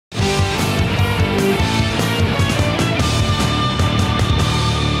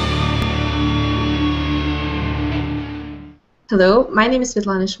Hello, my name is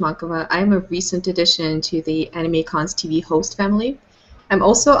Svetlana Chmakova. I'm a recent addition to the AnimeCons TV host family. I'm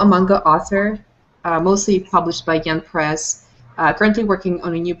also a manga author, mostly published by Yen Press. Currently working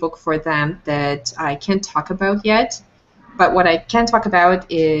on a new book for them that I can't talk about yet. But what I can talk about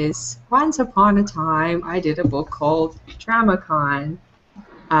is once upon a time, I did a book called Dramacon.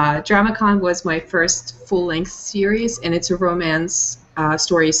 Dramacon was my first full-length series, and it's a romance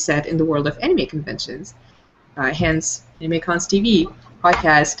story set in the world of anime conventions. Hence AnimeCons TV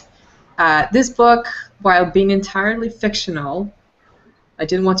podcast. This book, while being entirely fictional, I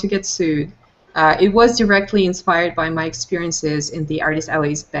didn't want to get sued. It was directly inspired by my experiences in the artist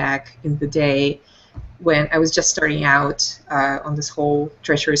alleys back in the day when I was just starting out on this whole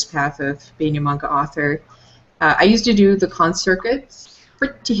treacherous path of being a manga author. I used to do the con circuits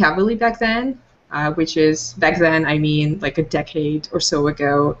pretty heavily back then, which is, back then I mean like a decade or so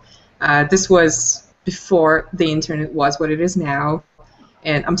ago. This was before the internet was what it is now,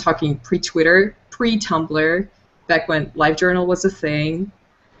 and I'm talking pre-Twitter, pre-Tumblr, back when LiveJournal was a thing.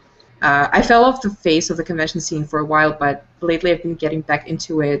 I fell off the face of the convention scene for a while, but lately I've been getting back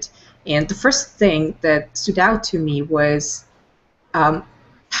into it, and the first thing that stood out to me was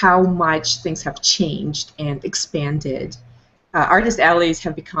how much things have changed and expanded. Artist alleys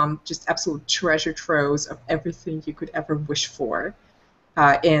have become just absolute treasure troves of everything you could ever wish for.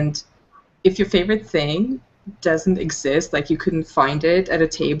 And if your favorite thing doesn't exist, like you couldn't find it at a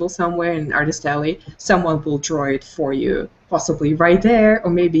table somewhere in an artist alley, someone will draw it for you, possibly right there, or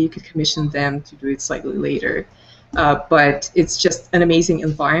maybe you could commission them to do it slightly later. But it's just an amazing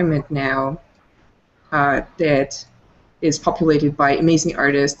environment now that is populated by amazing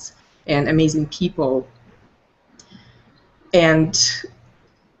artists and amazing people. And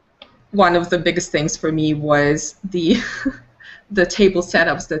one of the biggest things for me was the the table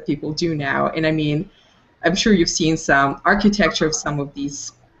setups that people do now. And I mean, I'm sure you've seen some architecture of some of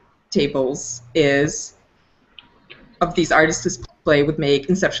these tables of these artists' display would make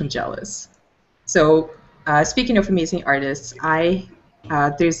Inception jealous. So speaking of amazing artists,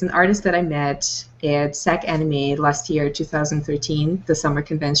 there's an artist that I met at SAC Anime last year, 2013, the summer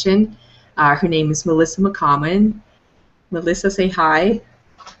convention. Her name is Melissa McCommon. Melissa, say hi.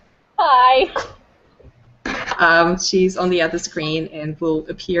 Hi. She's on the other screen and will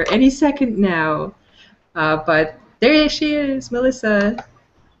appear any second now. But there she is, Melissa.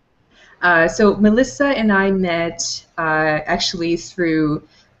 So Melissa and I met actually through,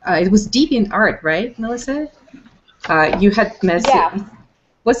 it was DeviantArt, right, Melissa? You had messaged. Yeah.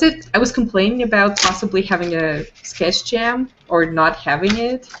 Was it, I was complaining about possibly having a sketch jam or not having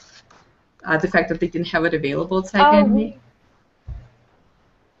it? The fact that they didn't have it available at SAC Anime?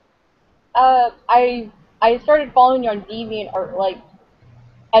 I started following you on DeviantArt like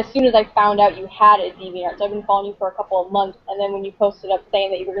as soon as I found out you had a DeviantArt. So I've been following you for a couple of months, and then when you posted up saying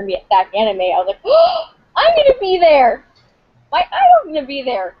that you were going to be at SAC Anime, I was like, oh, I'm going to be there. My idol's going to be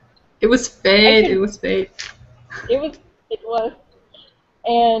there. It was fate. It was fate. It was.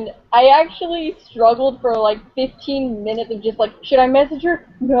 And I actually struggled for like 15 minutes of just like, should I message her?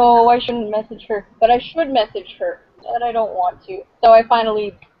 No, I shouldn't message her. But I should message her. But I don't want to. So I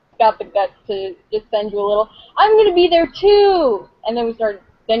finally got the guts to just send you a little, I'm going to be there too! And then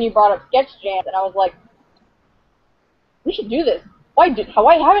then you brought up sketchjams, and I was like, we should do this. Why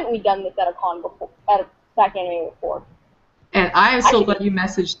haven't we done this at a con before, at a SAC Anime before? And I am so glad you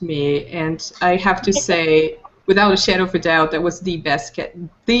messaged me, and I have to say, without a shadow of a doubt, that was the best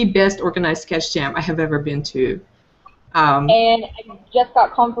organized sketch jam I have ever been to. And I just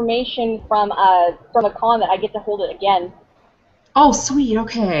got confirmation from the con that I get to hold it again. Oh, sweet,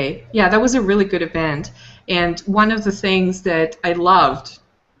 okay. Yeah, that was a really good event. And one of the things that I loved,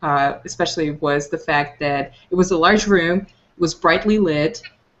 especially, was the fact that it was a large room, it was brightly lit,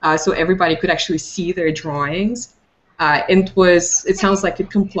 so everybody could actually see their drawings. And it sounds like it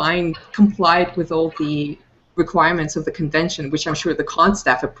complied with all the requirements of the convention, which I'm sure the con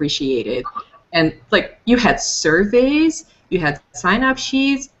staff appreciated. And, like, you had surveys, you had sign-up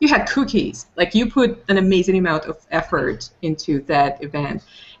sheets, you had cookies. Like, you put an amazing amount of effort into that event.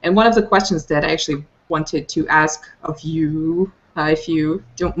 And one of the questions that I actually wanted to ask of you, if you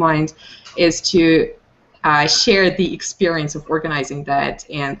don't mind, is to share the experience of organizing that.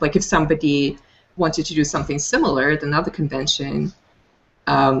 And, like, if somebody wanted to do something similar at another convention,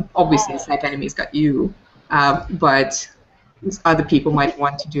 obviously SAC Anime's got you, but other people might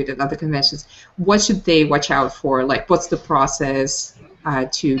want to do it at other conventions. What should they watch out for? Like, what's the process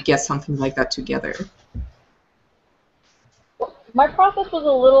to get something like that together? My process was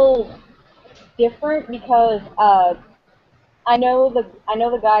a little different because I know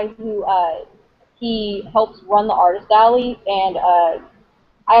the guy who he helps run the artist alley, and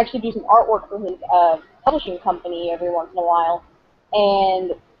I actually do some artwork for his publishing company every once in a while.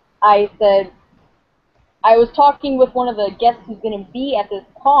 And I said, I was talking with one of the guests who's going to be at this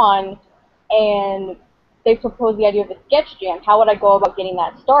con, and they proposed the idea of a sketch jam. How would I go about getting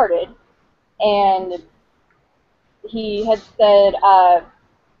that started? And he had said,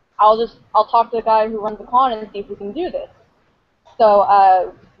 I'll talk to the guy who runs the con and see if we can do this.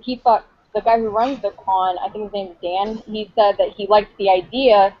 So he thought, the guy who runs the con, I think his name is Dan, he said that he liked the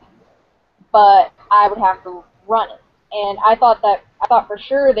idea, but I would have to run it. And I thought for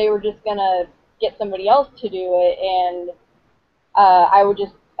sure they were just gonna get somebody else to do it, and I would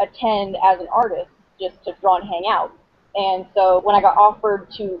just attend as an artist, just to draw and hang out. And so when I got offered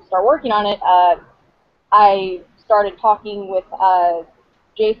to start working on it, I started talking with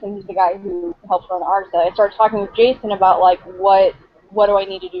Jason, who's the guy who helps run the artist. I started talking with Jason about like what do I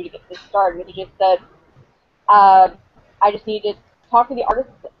need to do to get this started. And he just said, I just need to talk to the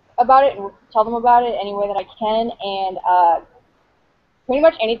artists about it and tell them about it any way that I can, and pretty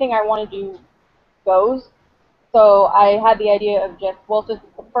much anything I want to do goes. So I had the idea of just, well, since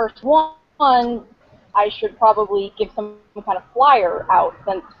it's the first one, I should probably give some kind of flyer out,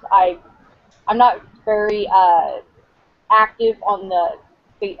 since I'm not very active on the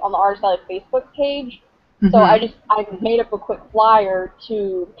Artist Alley Facebook page. So I made up a quick flyer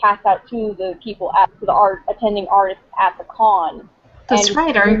to pass out to the people to the attending artists at the con. That's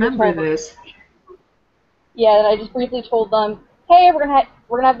right, I remember this. Yeah, and I just briefly told them, hey, we're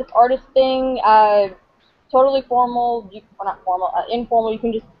gonna have this artist thing, totally formal, or not formal, informal. You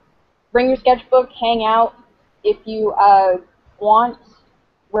can just bring your sketchbook, hang out. If you want,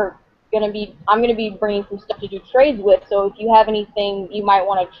 I'm gonna be bringing some stuff to do trades with. So if you have anything you might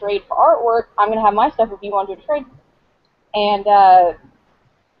want to trade for artwork, I'm gonna have my stuff if you want to do a trade. And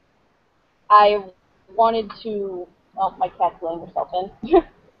I wanted to. Oh, my cat's laying herself in.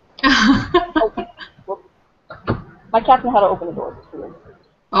 Oh, my cats know how to open the doors. It's weird.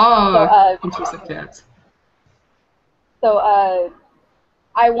 Oh, interesting cats. So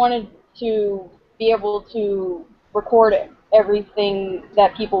I wanted to be able to record everything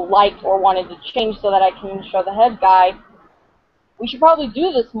that people liked or wanted to change, so that I can show the head guy, we should probably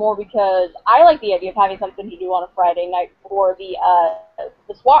do this more, because I like the idea of having something to do on a Friday night for the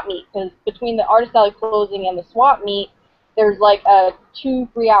swap meet, because between the Artist Alley closing and the swap meet, there's like a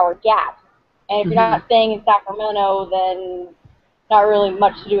 2-3 hour gap. And if you're not staying in Sacramento, then not really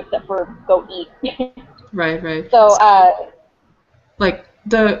much to do except for go eat. Right. So, like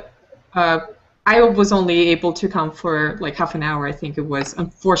I was only able to come for like half an hour, I think it was.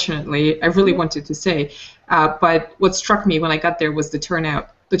 Unfortunately, I really wanted to stay, but what struck me when I got there was the turnout.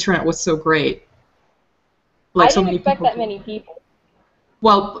 The turnout was so great. Like, I didn't expect that many people.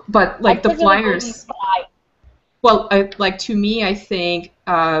 Well, but like the flyers. Well, like to me, I think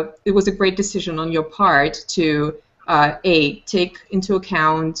it was a great decision on your part to take into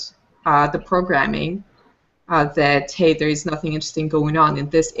account the programming, that hey, there is nothing interesting going on in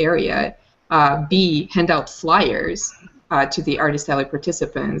this area. B, hand out flyers to the Artist Alley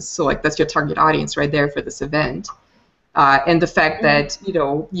participants. So like that's your target audience right there for this event. And the fact that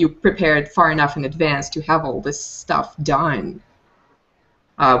you prepared far enough in advance to have all this stuff done,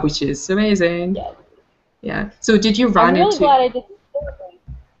 which is amazing. Yes. Yeah. So did you run into? I'm really glad I did.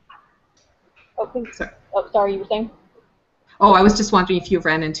 Oh, sorry, you were saying? Oh, I was just wondering if you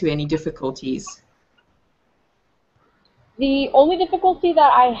ran into any difficulties. The only difficulty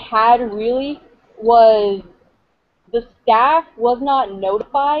that I had really was the staff was not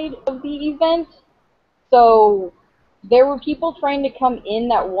notified of the event. So there were people trying to come in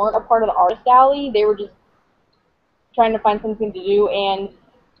that weren't a part of the Artist Alley. They were just trying to find something to do, and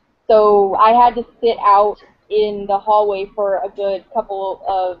so I had to sit out in the hallway for a good couple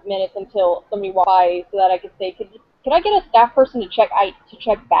of minutes until somebody walked by, so that I could say, could I get a staff person to check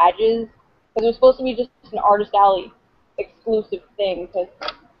badges? Because it was supposed to be just an Artist Alley exclusive thing. Because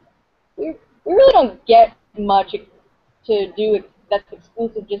we really don't get much to do that's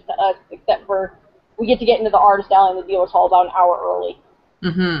exclusive just to us, except for we get into the Artist Alley and the dealer's hall about an hour early.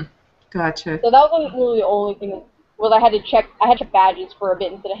 Gotcha. So that was really the only thing. Was I had to check badges for a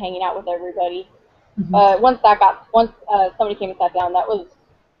bit instead of hanging out with everybody. Once somebody came and sat down, that was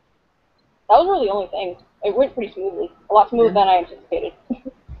really the only thing. It went pretty smoothly, a lot smoother than I anticipated.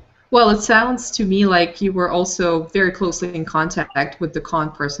 Well, it sounds to me like you were also very closely in contact with the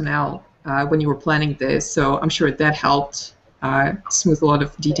con personnel when you were planning this, so I'm sure that helped smooth a lot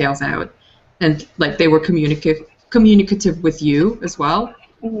of details out. And like they were communicative with you as well.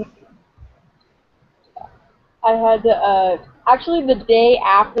 I had to, actually the day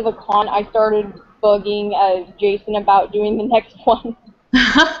after the con, I started bugging Jason about doing the next one.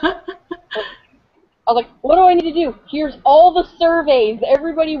 I was like, what do I need to do? Here's all the surveys.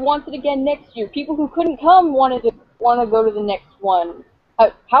 Everybody wants it again next year. People who couldn't come want to go to the next one.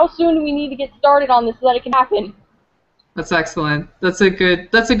 How soon do we need to get started on this so that it can happen? That's excellent. That's a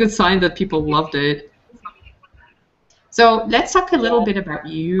good sign that people loved it. So let's talk a little bit about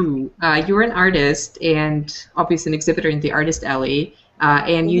you. You're an artist and obviously an exhibitor in the Artist Alley,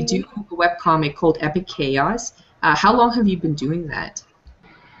 and you do a webcomic called Epic Chaos. How long have you been doing that?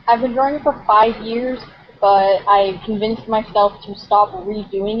 I've been drawing it for 5 years, but I convinced myself to stop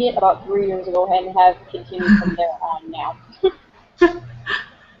redoing it about 3 years ago and have continued from there on now.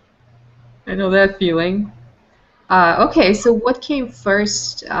 I know that feeling. Okay, so what came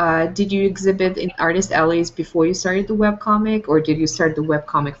first? Did you exhibit in Artist Alleys before you started the webcomic, or did you start the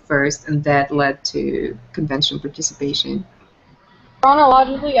webcomic first and that led to convention participation?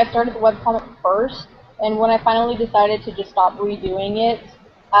 Chronologically, I started the webcomic first, and when I finally decided to just stop redoing it,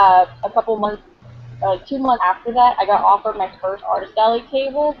 a couple months, 2 months after that, I got offered my first Artist Alley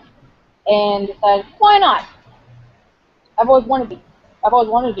table, and decided, why not? I've always wanted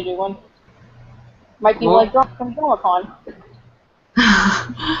to do one. Might be like from Dramacon.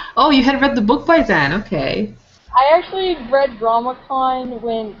 Oh, you had read the book by then, okay. I actually read Dramacon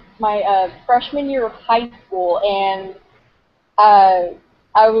when my freshman year of high school, and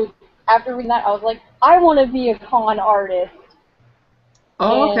after reading that, I was like, I want to be a con artist.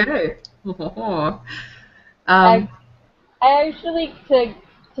 Oh, okay. I actually,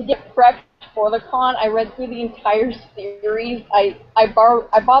 to get prepped for the con, I read through the entire series. I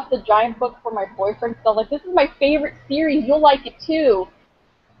bought the giant book for my boyfriend, so I was like, this is my favorite series, you'll like it too.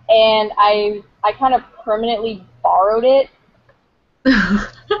 And I kind of permanently borrowed it.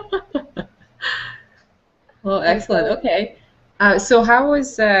 Well, excellent. Okay. So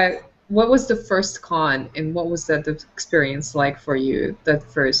what was the first con, and what was the experience like for you, that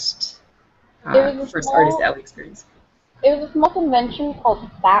first Artist Alley experience? It was a small convention called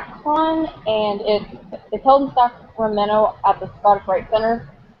StackCon, and it's held in Sacramento at the Scottish Rite Center.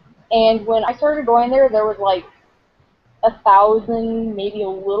 And when I started going there, there was like 1,000, maybe a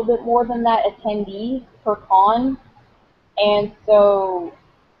little bit more than that, attendees per con. And so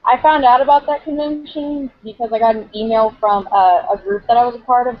I found out about that convention because I got an email from a group that I was a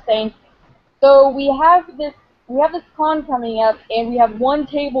part of saying, so we have this con coming up, and we have one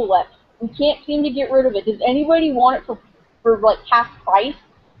table left. We can't seem to get rid of it. Does anybody want it for like half price?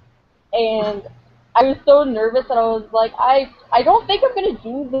 And I was so nervous that I was like, I don't think I'm gonna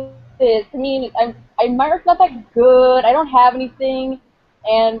do this. I mean, my art's not that good. I don't have anything.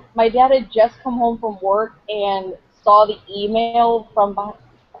 And my dad had just come home from work and saw the email from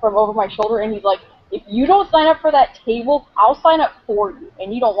over my shoulder, and he's like, if you don't sign up for that table, I'll sign up for you,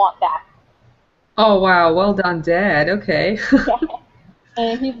 and you don't want that. Oh wow, well done, Dad. Okay.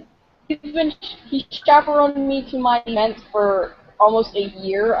 Yeah. And he chaperoned me to my events for almost a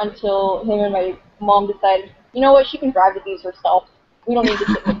year until him and my mom decided, you know what, she can drive to these herself. We don't need to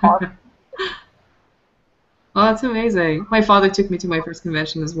sit in the car. Oh, that's amazing. My father took me to my first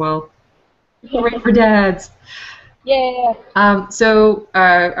convention as well. Great for dads. Yeah. So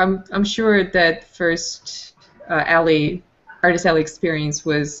I'm sure that first Artist Alley experience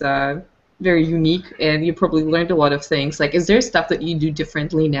was very unique, and you probably learned a lot of things. Like, is there stuff that you do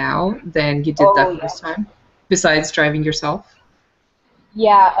differently now than you did that first time, besides driving yourself?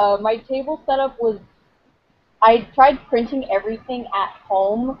 Yeah, my table setup was, I tried printing everything at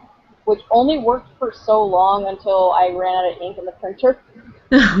home, which only worked for so long until I ran out of ink in the printer.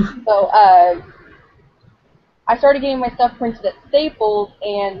 So I started getting my stuff printed at Staples,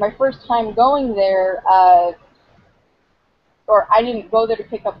 and my first time going there, or I didn't go there to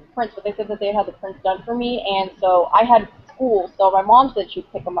pick up the prints, but they said that they had the prints done for me, and so I had school, so my mom said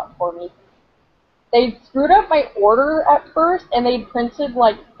she'd pick them up for me. They screwed up my order at first, and they printed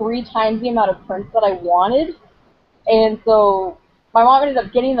like 3 times the amount of prints that I wanted, and so my mom ended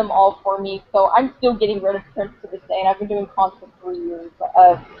up getting them all for me, so I'm still getting rid of prints to this day, and I've been doing cons for 3 years.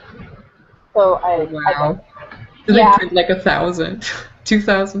 So wow. Do they print like 1,000,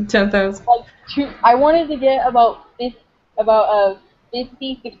 2,000, 10,000? Like I wanted to get about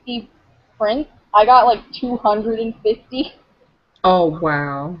 50, 60 prints. I got like 250. Oh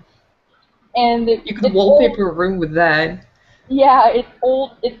wow! And you could wallpaper a room with that. Yeah, it's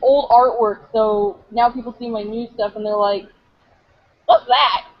old artwork. So now people see my new stuff and they're like, "What's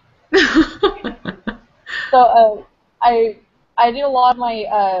that?" So I did a lot of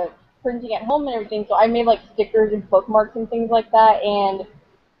my printing at home and everything. So I made like stickers and bookmarks and things like that. And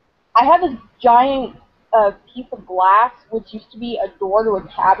I have this giant a piece of glass, which used to be a door to a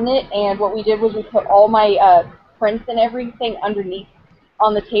cabinet, and what we did was we put all my prints and everything underneath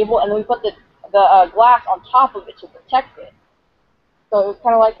on the table, and then we put the glass on top of it to protect it. So it was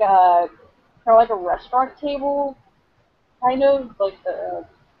kind of like a restaurant table, kind of like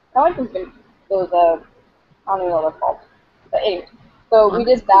those I don't even know what they're called. But anyway, so we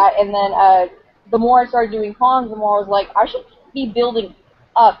did that, and then the more I started doing cons, the more I was like, I should be building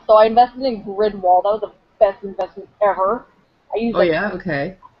up. So I invested in grid wall. That was the best investment ever. I used yeah,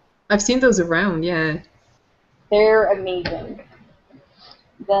 okay. I've seen those around, yeah. They're amazing.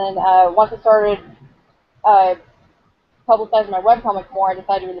 Then once I started publicizing my webcomic more, I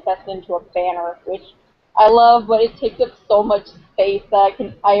decided to invest into a banner, which I love, but it takes up so much space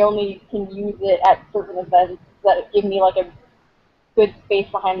that I only can use it at certain events that give me like a good space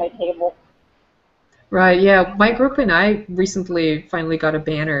behind my table. Right, yeah. My group and I recently finally got a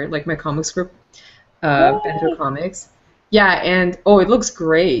banner, like my comics group, Banter Comics. Yeah, and it looks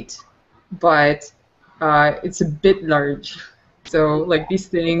great, but it's a bit large. So, like, these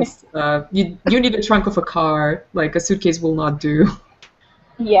things, you need a trunk of a car. Like, a suitcase will not do.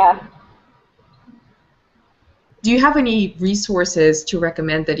 Yeah. Do you have any resources to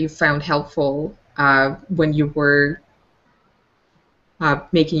recommend that you found helpful when you were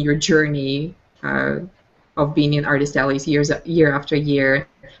making your journey of being in artist alleys year after year?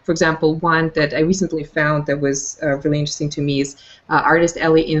 For example, one that I recently found that was really interesting to me is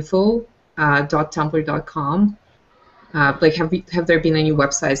artistalleyinfo.tumblr.com. Like, have there been any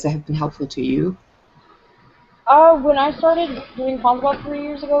websites that have been helpful to you? When I started doing cons about 3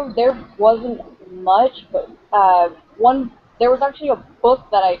 years ago, there wasn't much, but there was actually a book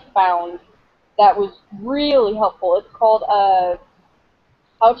that I found that was really helpful. It's called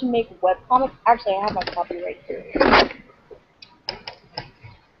How to Make Webcomics. Actually, I have my copy right here.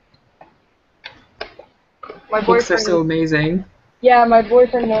 My books are so amazing. Yeah, my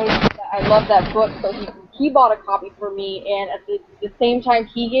boyfriend knows that I love that book, so he bought a copy for me, and at the same time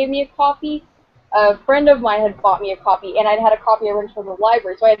he gave me a copy, a friend of mine had bought me a copy, and I'd had a copy I rented from the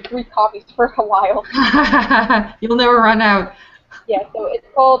library, so I had 3 copies for a while. You'll never run out. Yeah, so it's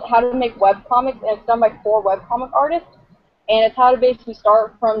called How to Make Webcomics, and it's done by 4 webcomic artists, and it's how to basically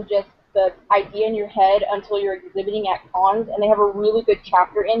start from just the idea in your head until you're exhibiting at cons, and they have a really good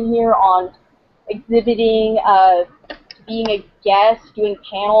chapter in here on exhibiting, being a guest, doing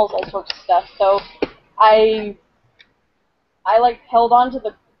panels, all sorts of stuff. So I like held on to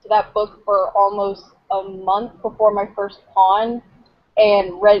that book for almost a month before my first con,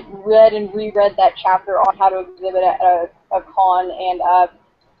 and read and reread that chapter on how to exhibit at a con. And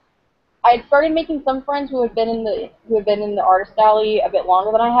I had started making some friends who had been in the artist alley a bit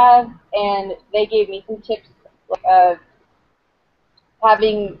longer than I have, and they gave me some tips, like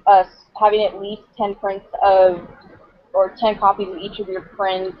having at least 10 prints or 10 copies of each of your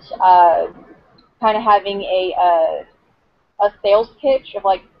prints, kind of having a sales pitch of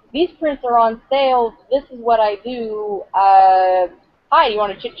like, these prints are on sale, this is what I do, hi, you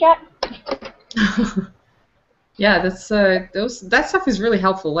want to chit chat? Yeah, that stuff is really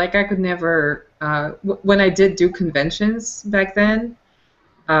helpful. Like, I could never, when I did do conventions back then,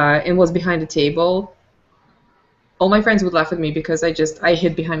 and was behind a table, all my friends would laugh at me because I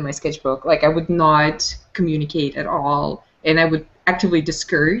hid behind my sketchbook. Like, I would not communicate at all, and I would actively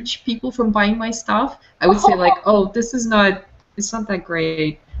discourage people from buying my stuff. I would say like, oh, it's not that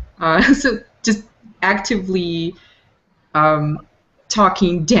great. So just actively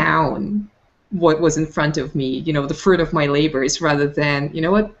talking down what was in front of me, the fruit of my labors, rather than,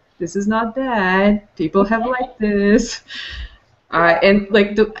 what, this is not bad. People have liked this. And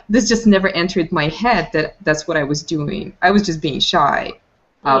like this just never entered my head that that's what I was doing. I was just being shy.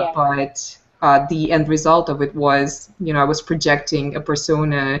 But the end result of it was, I was projecting a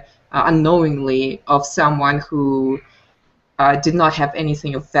persona unknowingly of someone who did not have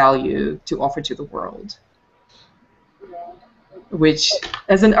anything of value to offer to the world. Which,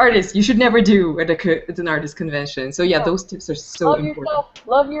 as an artist, you should never do at an artist convention. So yeah, those tips are so important. Love yourself,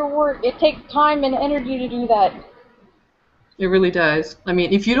 love your work. It takes time and energy to do that. It really does. I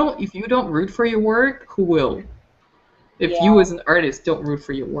mean, if you don't root for your work, who will? If you as an artist don't root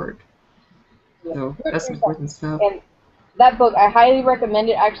for your work. Yeah. So that's important stuff. And that book, I highly recommend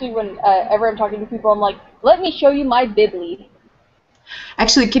it. Actually, whenever I'm talking to people, I'm like, let me show you my Bibli.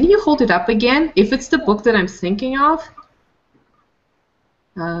 Actually, can you hold it up again? If it's the book that I'm thinking of.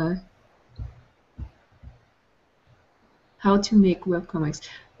 How to Make Webcomics.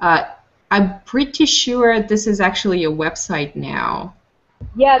 I'm pretty sure this is actually a website now.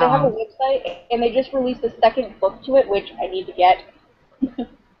 Yeah, they have a website, and they just released a second book to it, which I need to get.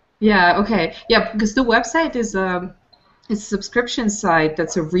 Yeah, okay. Yeah, because the website is it's a subscription site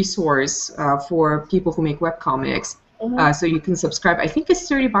that's a resource for people who make webcomics. Mm-hmm. So you can subscribe. I think it's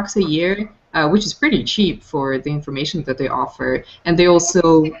 $30 a year, which is pretty cheap for the information that they offer. And they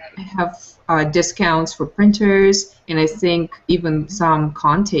also have discounts for printers, and I think even some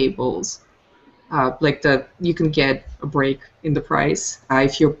con tables. Like you can get a break in the price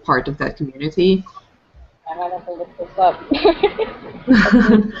if you're part of that community. I might have to look this up.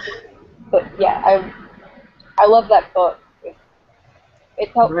 But yeah, I love that book.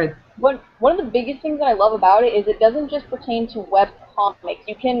 It's how Right. one of the biggest things that I love about it is it doesn't just pertain to web comics.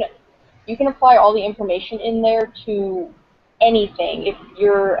 You can apply all the information in there to anything. If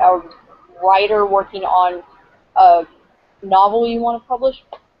you're a writer working on a novel you want to publish,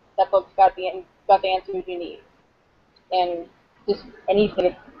 that book's got the answers you need, and just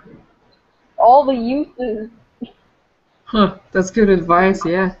anything. All the uses. Huh, that's good advice,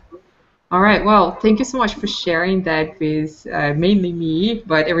 yeah. All right, well, thank you so much for sharing that with mainly me,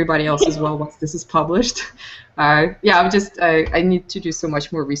 but everybody else as well once this is published. Yeah, I need to do so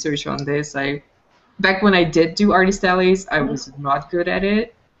much more research on this. Back when I did do artist alleys, I was not good at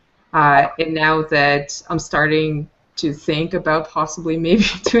it. And now that I'm starting to think about possibly maybe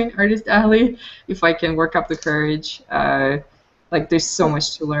doing artist alley, if I can work up the courage, like there's so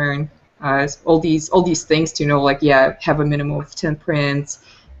much to learn. All these things to know, like, yeah, have a minimum of 10 prints.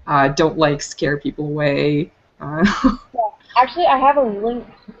 Don't like scare people away. Yeah. Actually, I have a link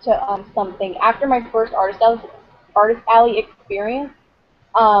to something. After my first artist alley experience,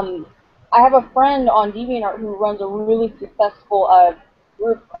 I have a friend on DeviantArt who runs a really successful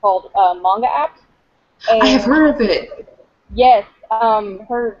group called Manga Apps. And I have heard of it. yes,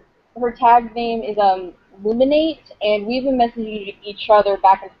 her tag name is Luminate, and we've been messaging each other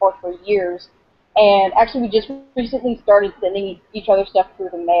back and forth for years. And actually, we just recently started sending each other stuff through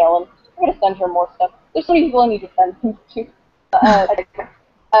the mail, and I'm gonna send her more stuff. There's so many people I need to send things to.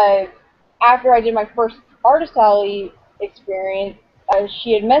 After I did my first artist alley experience,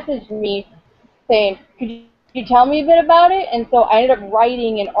 she had messaged me saying, "Could you tell me a bit about it?" And so I ended up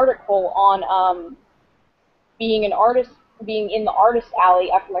writing an article on being an artist, being in the artist alley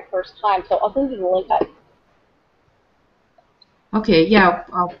after my first time. So I'll send you the link. Okay, yeah,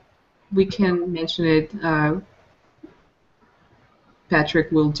 we can mention it. Patrick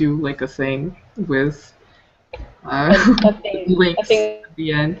will do like a thing with a thing links at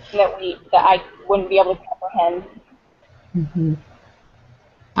the end. that I wouldn't be able to comprehend. Mm-hmm.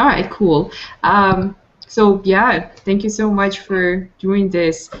 All right, cool. So yeah, thank you so much for doing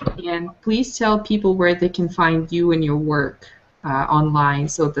this, and please tell people where they can find you and your work online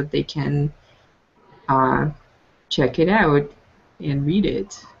so that they can check it out and read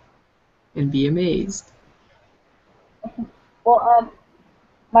it and be amazed. Well,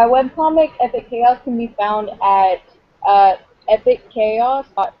 my webcomic Epic Chaos can be found at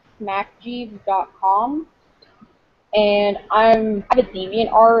epicchaos.smackjeeves.com, and I have a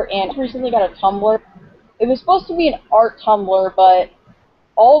DeviantArt and recently got a Tumblr. It was supposed to be an art Tumblr, but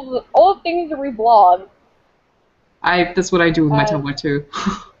all the things are reblogged. That's what I do with my Tumblr too.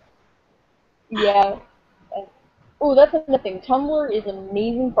 Yeah. Oh, that's another thing. Tumblr is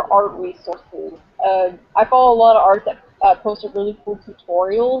amazing for art resources. I follow a lot of artists that post really cool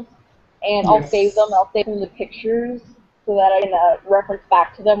tutorials, and I'll save them. I'll save them the pictures so that I can reference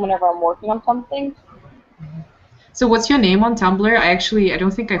back to them whenever I'm working on something. So what's your name on Tumblr? I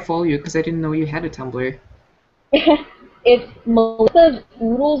don't think I follow you because I didn't know you had a Tumblr. It's Melissa's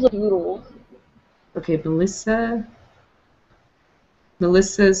Oodles of Doodles. Okay,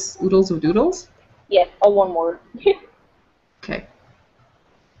 Melissa's Oodles of Doodles? Yes, all one word. Okay.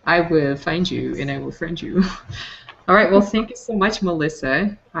 I will find you and I will friend you. All right, well, thank you so much,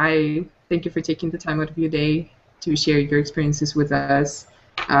 Melissa. I thank you for taking the time out of your day to share your experiences with us.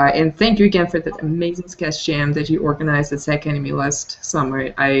 And thank you again for that amazing sketch jam that you organized at SAC Anime last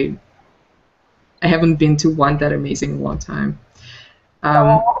summer. I haven't been to one that amazing in a long time.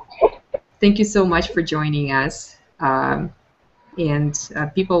 Thank you so much for joining us. And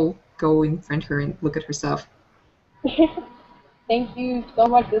people go and friend her and look at her stuff. Thank you so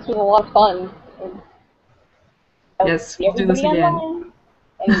much. This was a lot of fun. Yes, we'll do this again.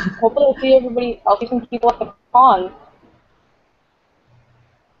 And hopefully I'll see everybody. I'll see some people at the con.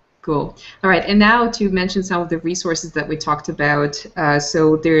 Cool. All right, and now to mention some of the resources that we talked about.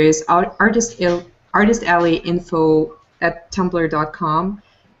 So there is Artist Alley info at tumblr.com.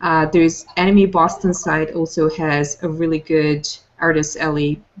 There's Anime Boston site also has a really good Artist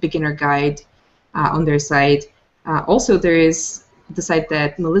Alley beginner guide on their site. Also, there is the site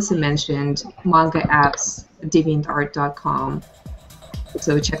that Melissa mentioned, Manga Apps, deviantart.com.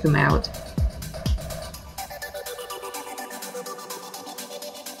 So check them out.